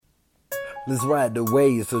Let's ride the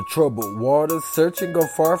waves of troubled waters, searching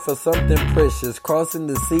afar for something precious, crossing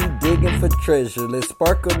the sea, digging for treasure. Let's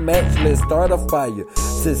spark a match, let's start a fire,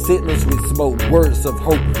 send signals we smoke, words of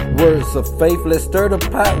hope, words of faith. Let's stir the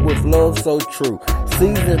pot with love so true,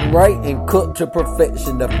 seasoned right and cooked to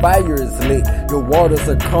perfection. The fire is lit, your waters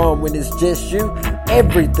are calm. When it's just you,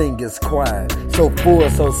 everything is quiet. So full,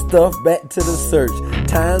 so stuffed, back to the search.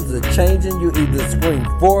 Times are changing, you either spring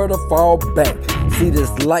forward or fall back. See this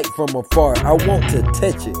light from afar, I want to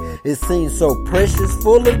touch it. It seems so precious,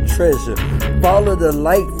 full of treasure. Follow the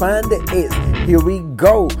light, find the it. Here we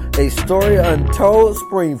go, a story untold.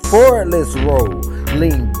 Spring forward, let's roll.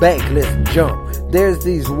 Lean back, let's jump. There's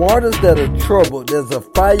these waters that are troubled. There's a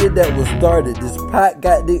fire that was started. This pot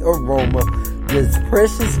got the aroma. This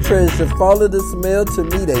precious treasure, follow the smell to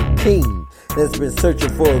meet a king that's been searching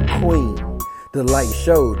for a queen. The light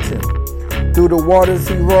showed him. Through the waters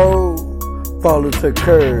he rode, followed her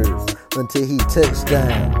curves until he touched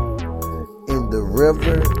down in the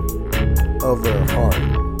river of her heart.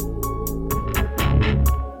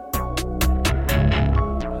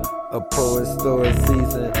 A Poet Story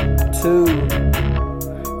Season 2.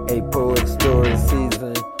 A Poet Story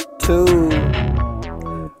Season 2.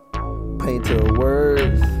 Painter of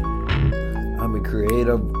words. I'm a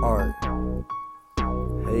creator of art.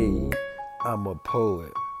 Hey, I'm a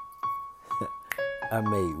poet. I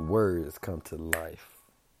made words come to life.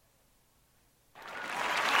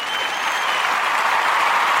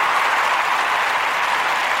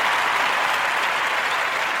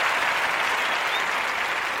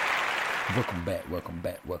 Welcome back, welcome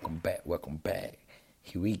back, welcome back, welcome back.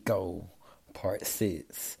 Here we go. Part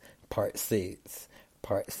 6. Part 6.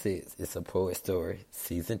 Part 6. It's a Poet Story.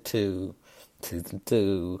 Season 2. Season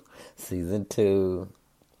 2. Season 2.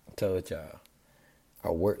 I told y'all. I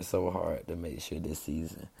worked so hard to make sure this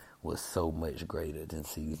season was so much greater than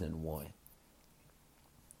season 1.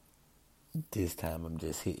 This time I'm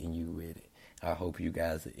just hitting you with it. I hope you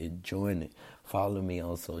guys are enjoying it. Follow me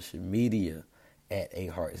on social media at A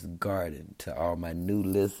Heart's Garden. To all my new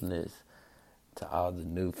listeners, to all the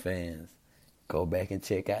new fans, go back and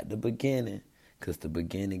check out the beginning, because the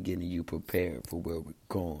beginning getting you prepared for where we're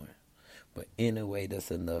going. But anyway, that's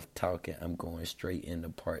enough talking. I'm going straight into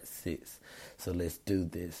part 6. So let's do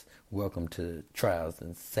this. Welcome to Trials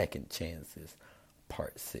and Second Chances,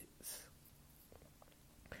 part 6.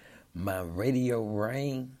 My radio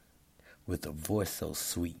rang with a voice so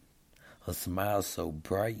sweet, a smile so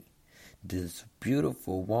bright. This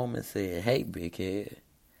beautiful woman said, "Hey, big head."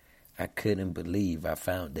 I couldn't believe I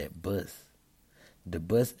found that bus. The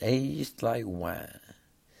bus aged like wine,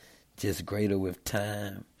 just greater with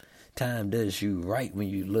time. Time does you right when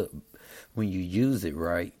you use it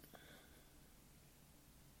right.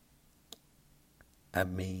 I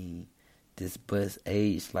mean, this bus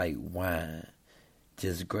aged like wine,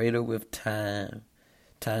 just greater with time.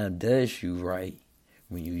 Time does you right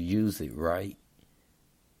when you use it right.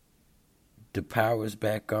 The power's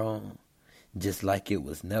back on, just like it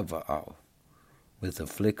was never off, with a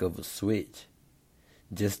flick of a switch,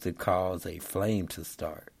 just to cause a flame to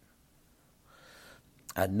start.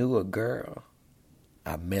 I knew a girl,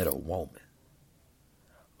 I met a woman,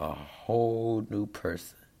 a whole new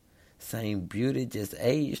person. Same beauty, just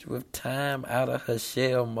aged with time, out of her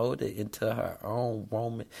shell, molded into her own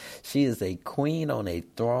woman. She is a queen on a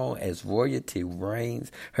throne as royalty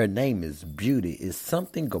reigns. Her name is Beauty. It's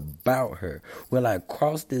something about her. Will I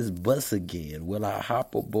cross this bus again? Will I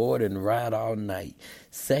hop aboard and ride all night?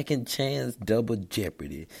 Second chance, double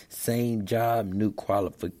jeopardy. Same job, new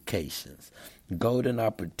qualifications. Golden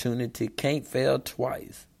opportunity, can't fail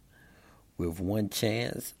twice. With one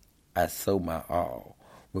chance, I sow my all.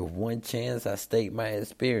 With one chance, I state my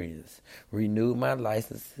experience, renewed my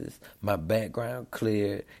licenses, my background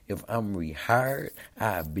cleared. If I'm rehired,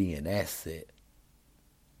 I'll be an asset.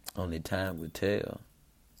 Only time will tell.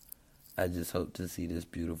 I just hope to see this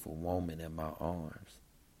beautiful woman in my arms.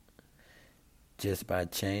 Just by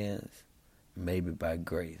chance, maybe by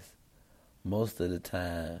grace. Most of the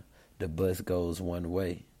time, the bus goes one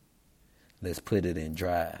way. Let's put it in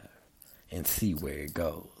drive and see where it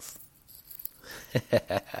goes.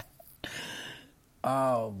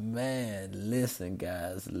 Oh man, listen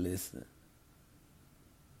guys, listen.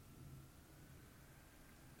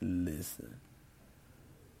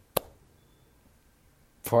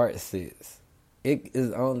 Part 6. It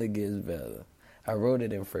is only gets better. I wrote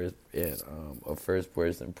it in a first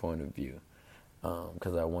person point of view,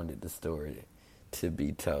 because I wanted the story to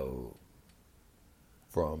be told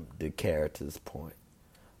from the character's point,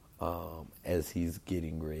 as he's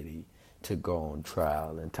getting ready to go on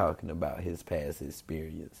trial and talking about his past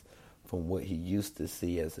experience from what he used to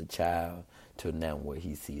see as a child to now what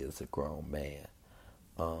he sees as a grown man.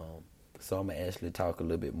 So I'm going to actually talk a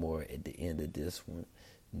little bit more at the end of this one.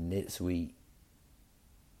 Next week,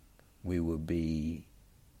 we will be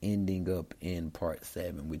ending up in part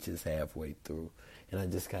 7, which is halfway through. And I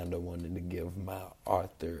just kind of wanted to give my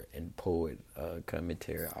author and poet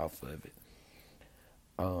commentary off of it.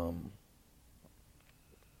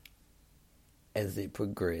 As it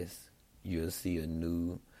progresses, you'll see a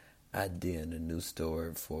new idea and a new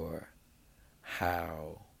story for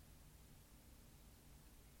how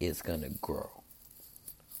it's going to grow.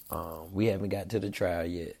 We haven't got to the trial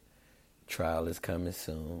yet. Trial is coming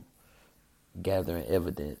soon. Gathering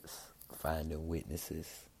evidence, finding witnesses.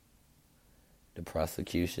 The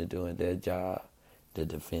prosecution doing their job. The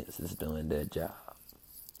defense is doing their job.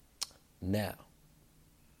 Now,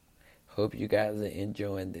 hope you guys are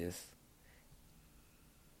enjoying this,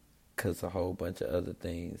 because a whole bunch of other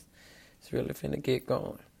things is really finna get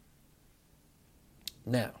going.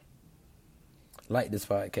 Now, like this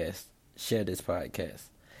podcast, share this podcast.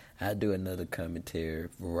 I do another commentary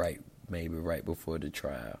maybe right before the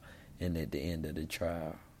trial and at the end of the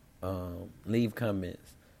trial. Leave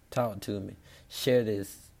comments, talk to me, share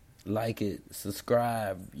this, like it,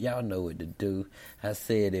 subscribe. Y'all know what to do. I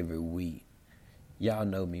say it every week. Y'all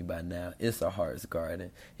know me by now. It's a Heart's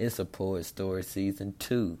Garden. It's a Poet Story Season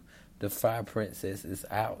 2. The Fire Princess is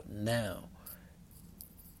out now.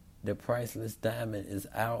 The Priceless Diamond is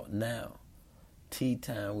out now. Tea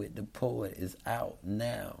Time with the Poet is out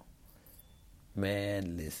now.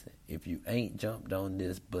 Man, listen, if you ain't jumped on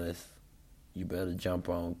this bus, you better jump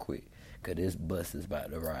on quick, because this bus is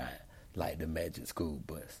about to ride like the Magic School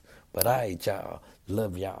Bus. But all right, y'all.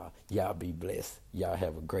 Love y'all. Y'all be blessed. Y'all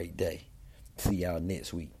have a great day. See y'all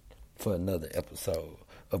next week for another episode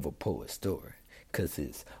of A Poet Story, because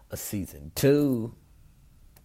it's a season 2.